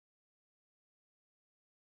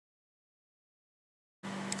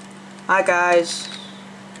Hi guys,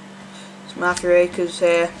 it's Matthew Akers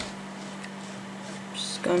here.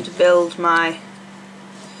 Just going to build my,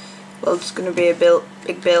 well, it's going to be a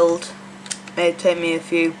big build. May take me a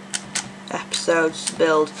few episodes to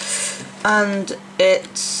build, and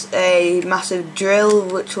it's a massive drill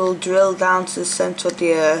which will drill down to the centre of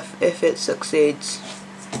the earth if it succeeds.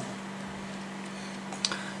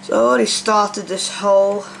 So I already started this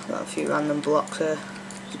hole. Got a few random blocks here,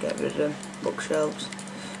 just get rid of them, bookshelves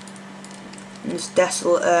in this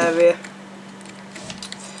desolate area.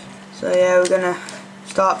 So yeah, we're gonna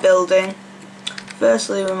start building.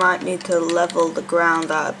 Firstly, we might need to level the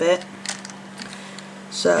ground out a bit,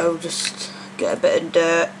 so just get a bit of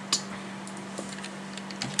dirt,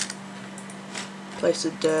 place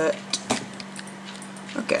of dirt.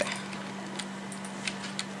 Okay,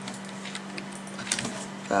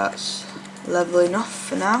 that's level enough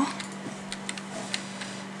for now.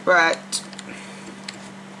 Right,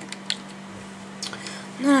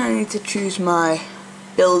 now I need to choose my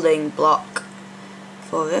building block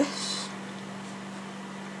for this.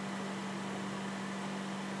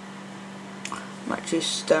 Might choose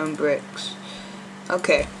stone bricks.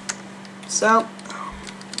 Okay, so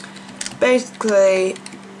basically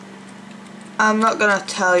I'm not gonna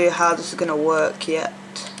tell you how this is gonna work yet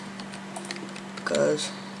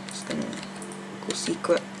because it's gonna go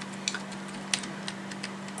secret.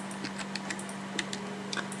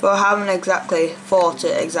 But I haven't exactly thought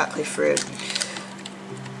it exactly through.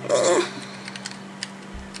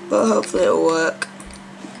 But hopefully it'll work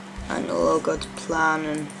and it'll all go to plan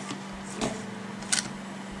and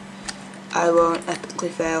I won't epically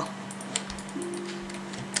fail.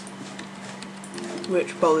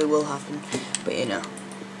 Which probably will happen, but you know.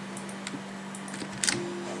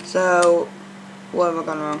 So, what have I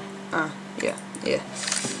gone wrong? Yeah.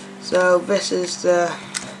 So this is the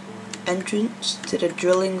entrance to the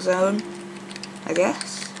drilling zone, I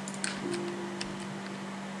guess.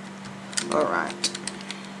 Alright.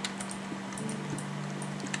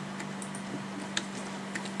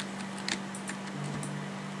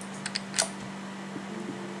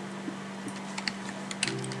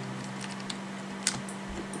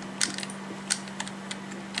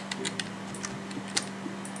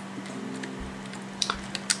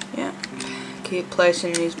 Yeah, keep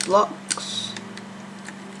placing these blocks.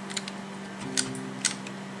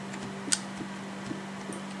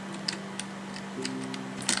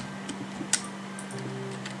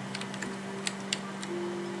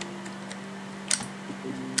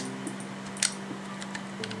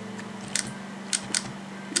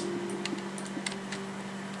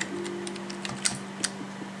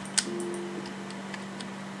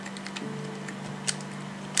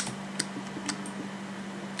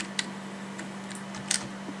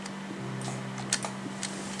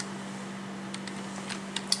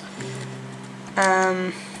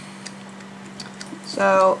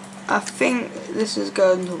 So I think this is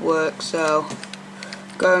going to work. So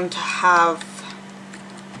going to have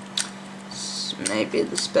maybe the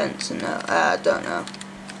dispenser. No, I don't know.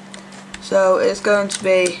 So it's going to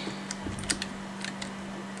be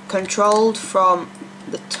controlled from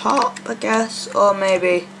the top, I guess, or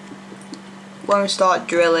maybe when we start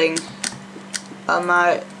drilling I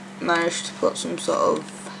might manage to put some sort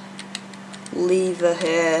of lever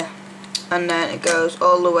here and then it goes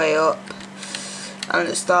all the way up and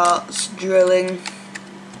it starts drilling.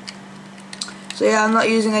 So yeah, I'm not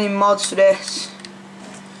using any mods for this,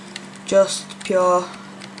 just pure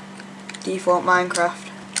default Minecraft.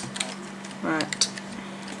 Right,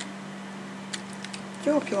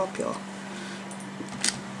 pure.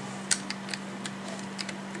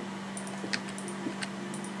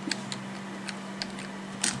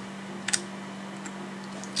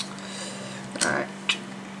 Alright,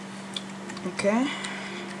 okay.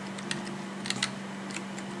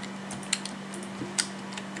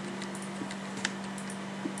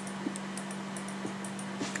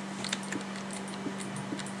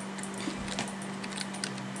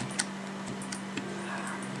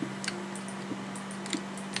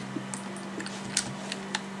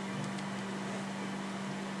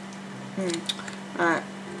 Alright,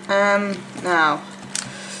 now,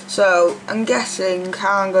 so I'm guessing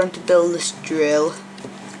how I'm going to build this drill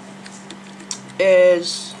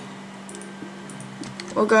is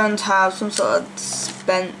we're going to have some sort of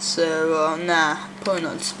dispenser, or nah, probably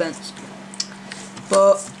not a dispenser,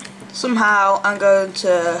 but somehow I'm going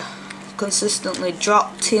to consistently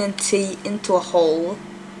drop TNT into a hole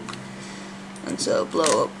and so it'll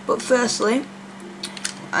blow up. But firstly,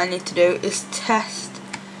 what I need to do is test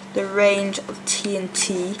the range of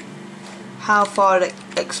TNT, how far it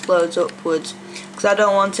explodes upwards, because I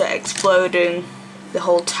don't want it exploding the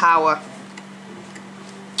whole tower.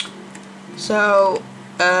 So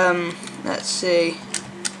let's see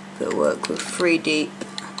if it'll work with 3 deep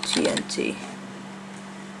TNT.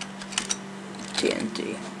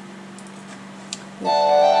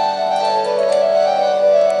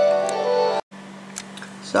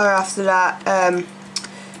 So after that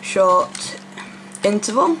short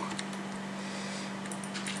interval,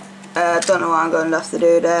 don't know what I'm going to have to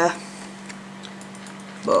do there,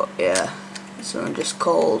 but yeah, someone just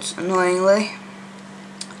called annoyingly.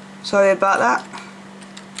 Sorry about that.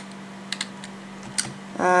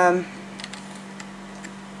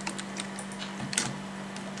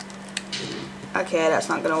 Okay, that's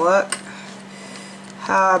not gonna work.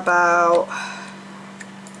 How about,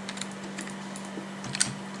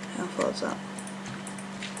 how far is that?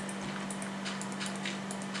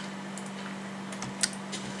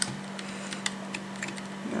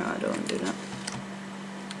 No, I don't want to do that.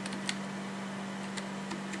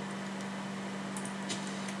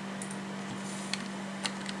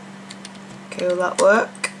 Okay, will that work?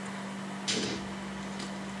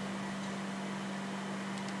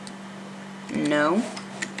 No.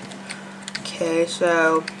 Okay,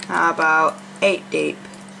 so how about 8 deep?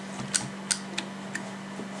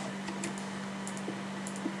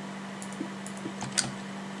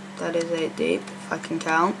 That is 8 deep, if I can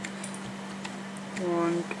count.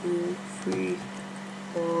 1, 2, 3,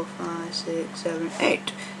 4, 5, 6, 7,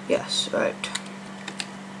 8. Yes, right.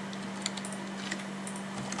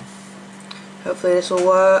 Hopefully this will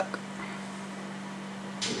work.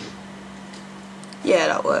 Yeah,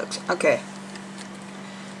 that works. Okay.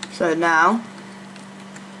 So now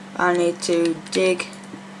I need to dig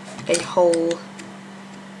a hole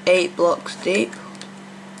 8 blocks deep.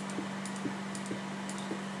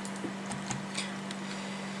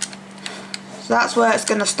 So that's where it's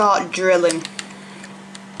going to start drilling.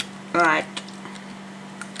 Right.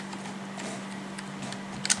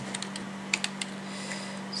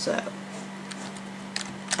 So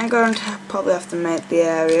I'm going to probably have to make the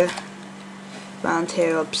area around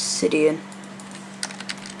here obsidian.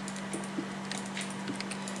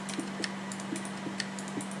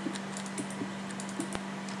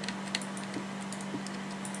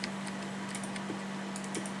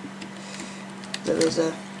 There is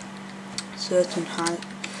a certain height.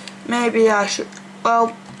 Maybe I should,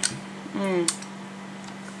 well,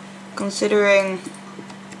 considering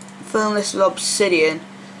filling this with obsidian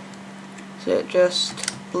so it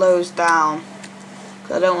just blows down,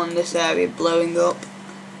 because I don't want this area blowing up.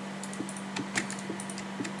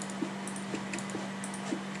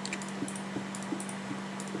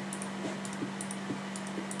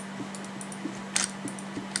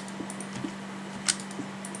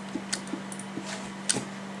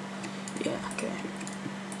 Yeah, okay.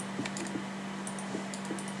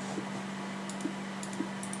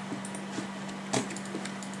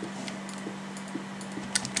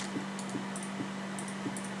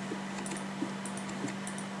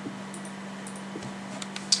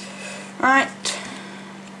 Right.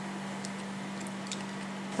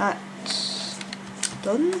 That's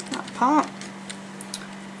done, that part.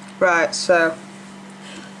 Right, so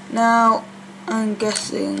now I'm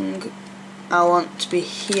guessing I want to be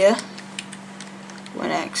here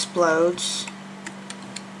when it explodes.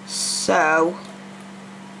 So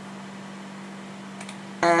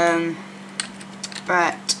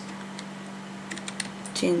right.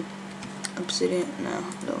 Obsidian? No,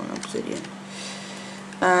 I don't want obsidian.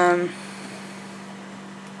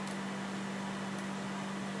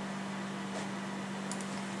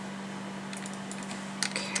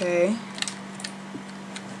 Okay.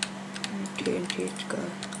 TNT to go.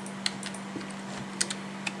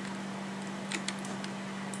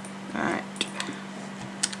 Right.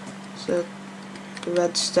 So the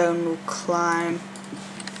redstone will climb.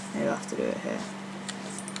 Maybe I'll have to do it here.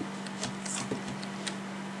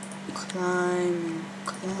 Climb,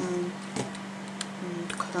 climb, and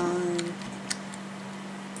climb,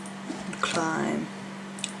 and climb,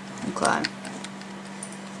 and climb.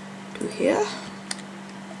 To here,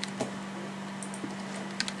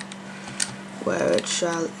 where it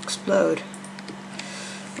shall explode.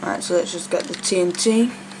 Right, so let's just get the TNT.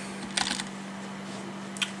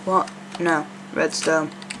 What? No,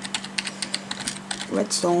 redstone.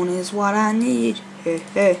 Redstone is what I need. Hey,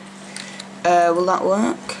 hey. Will that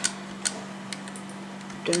work?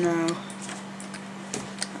 Don't know.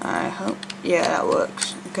 I hope. Yeah, that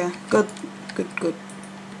works. Okay, good, good, good.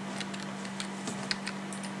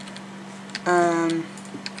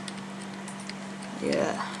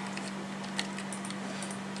 Yeah.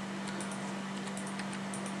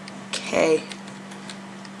 Okay.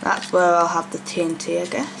 That's where I'll have the TNT, I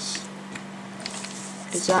guess.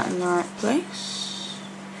 Is that in the right place?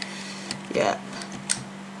 Yep.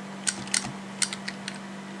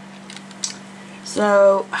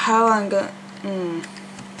 So how I'm gonna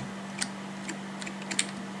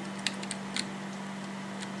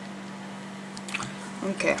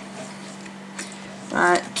okay.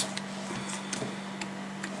 Right.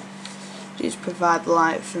 Please provide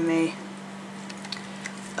light for me.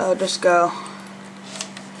 I'll just go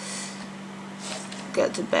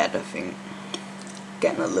get to bed, I think.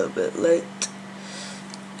 Getting a little bit late.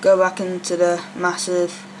 Go back into the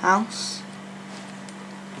massive house.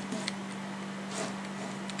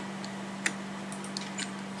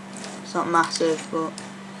 It's not massive, but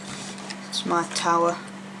it's my tower.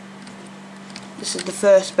 This is the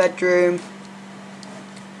first bedroom.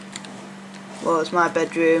 Well, it's my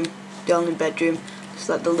bedroom, the only bedroom. It's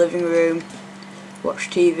like the living room. Watch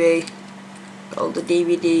TV. Got all the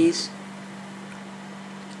DVDs.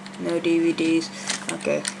 No DVDs.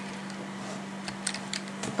 Okay.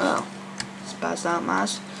 Oh, spazzed out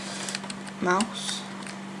mouse.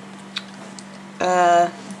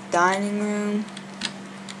 Dining room.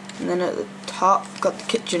 And then at the top, got the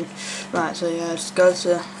kitchen. Right, so yeah, just go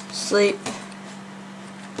to sleep.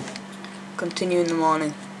 Continue in the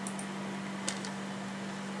morning.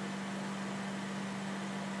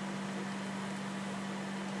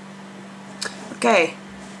 Okay.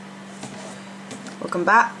 Welcome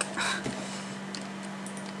back.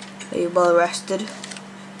 Are you well rested?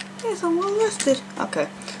 Yes, I'm well rested. Okay.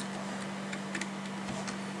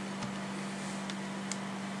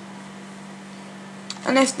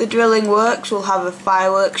 And if the drilling works, we'll have a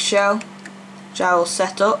fireworks show, which I will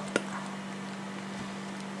set up.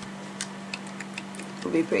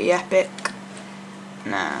 It'll be pretty epic.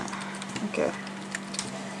 Nah. Okay.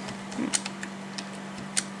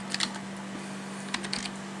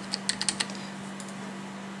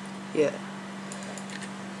 Yeah.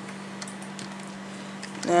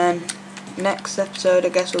 Then next episode, I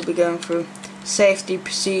guess we'll be going through safety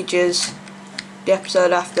procedures. The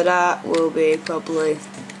episode after that will be probably,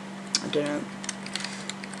 I don't know,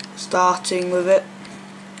 starting with it.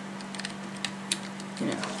 You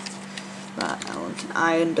know, right, I want an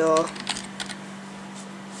iron door.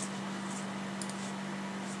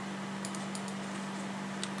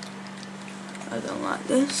 I don't like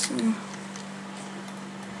this.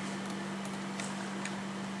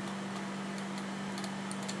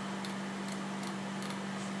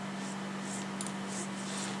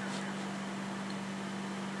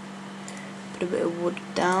 Put a bit of wood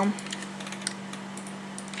down.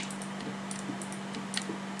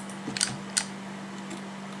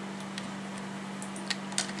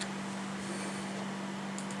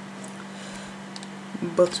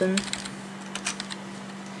 Button.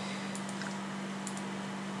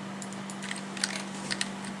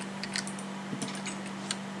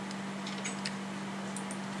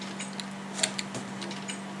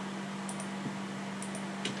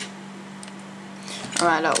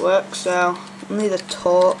 Alright, that works. So we'll need a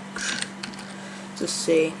torch to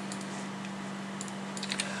see.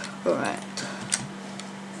 Alright.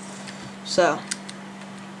 So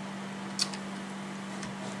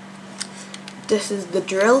this is the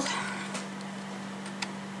drill.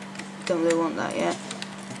 Don't really want that yet.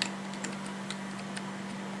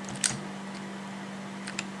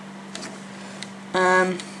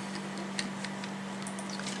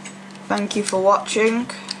 Thank you for watching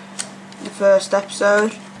the first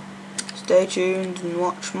episode. Stay tuned and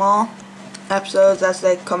watch more episodes as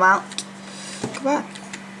they come out. Goodbye.